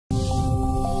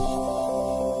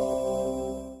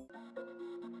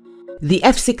The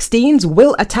F-16s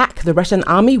will attack the Russian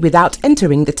army without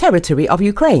entering the territory of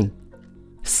Ukraine.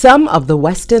 Some of the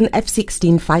Western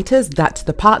F-16 fighters that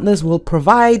the partners will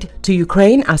provide to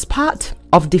Ukraine as part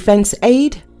of defense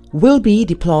aid will be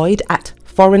deployed at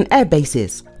foreign air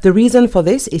bases. The reason for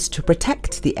this is to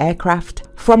protect the aircraft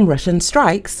from Russian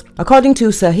strikes, according to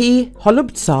Serhii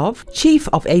Holubtsov, Chief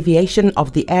of Aviation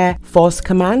of the Air Force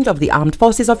Command of the Armed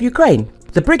Forces of Ukraine.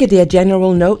 The Brigadier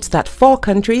General notes that 4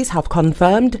 countries have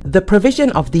confirmed the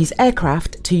provision of these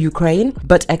aircraft to Ukraine,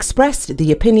 but expressed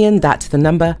the opinion that the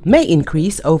number may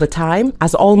increase over time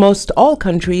as almost all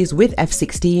countries with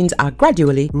F-16s are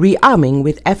gradually rearming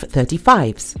with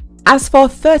F-35s. As for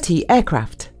 30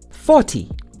 aircraft,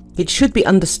 40. It should be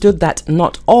understood that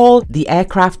not all the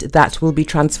aircraft that will be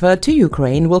transferred to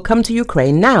Ukraine will come to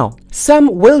Ukraine now.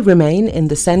 Some will remain in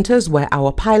the centers where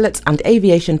our pilots and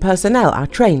aviation personnel are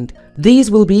trained.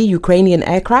 These will be Ukrainian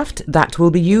aircraft that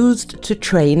will be used to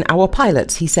train our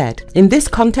pilots, he said. In this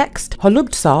context,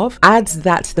 Holubtsov adds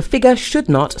that the figure should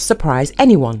not surprise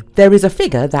anyone. There is a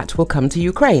figure that will come to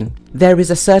Ukraine. There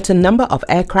is a certain number of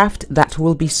aircraft that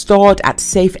will be stored at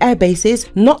safe air bases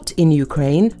not in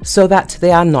Ukraine so that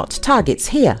they are not targets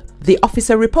here. The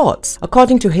officer reports.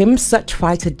 According to him, such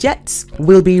fighter jets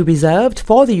will be reserved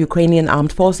for the Ukrainian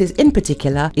armed forces, in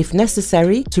particular, if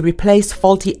necessary, to replace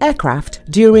faulty aircraft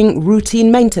during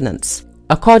routine maintenance.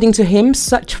 According to him,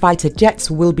 such fighter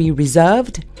jets will be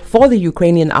reserved for the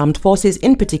Ukrainian armed forces,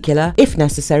 in particular, if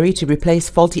necessary, to replace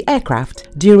faulty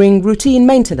aircraft during routine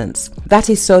maintenance. That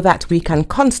is so that we can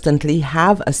constantly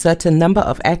have a certain number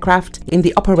of aircraft in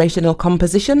the operational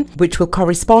composition, which will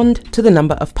correspond to the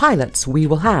number of pilots we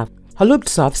will have,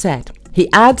 Holubtsov said. He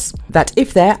adds that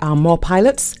if there are more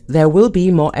pilots, there will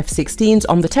be more F-16s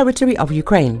on the territory of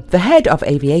Ukraine. The head of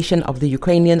aviation of the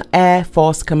Ukrainian Air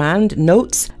Force Command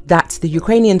notes that the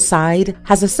Ukrainian side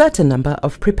has a certain number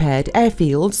of prepared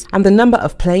airfields, and the number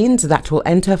of planes that will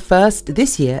enter first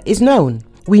this year is known.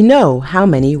 We know how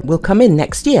many will come in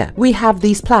next year. We have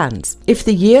these plans. If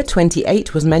the year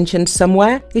 28 was mentioned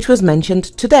somewhere, it was mentioned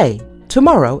today.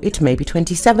 Tomorrow it may be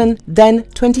 27, then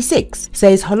 26,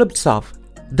 says Holubtsov.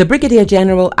 The Brigadier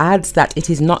General adds that it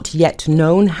is not yet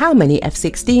known how many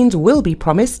F-16s will be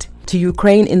promised to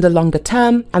Ukraine in the longer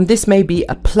term, and this may be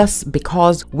a plus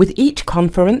because with each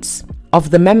conference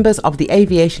of the members of the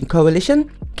aviation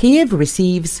coalition, Kyiv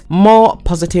receives more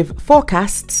positive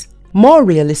forecasts, more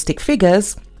realistic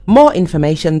figures, more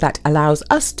information that allows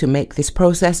us to make this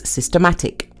process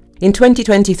systematic. In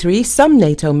 2023, some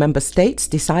NATO member states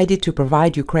decided to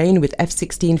provide Ukraine with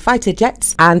F-16 fighter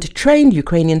jets and trained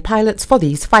Ukrainian pilots for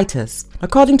these fighters.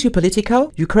 According to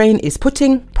Politico, Ukraine is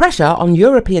putting pressure on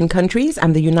European countries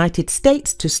and the United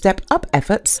States to step up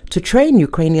efforts to train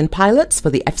Ukrainian pilots for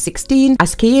the F-16,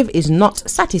 as Kyiv is not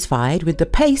satisfied with the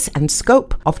pace and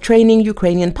scope of training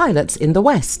Ukrainian pilots in the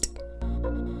West.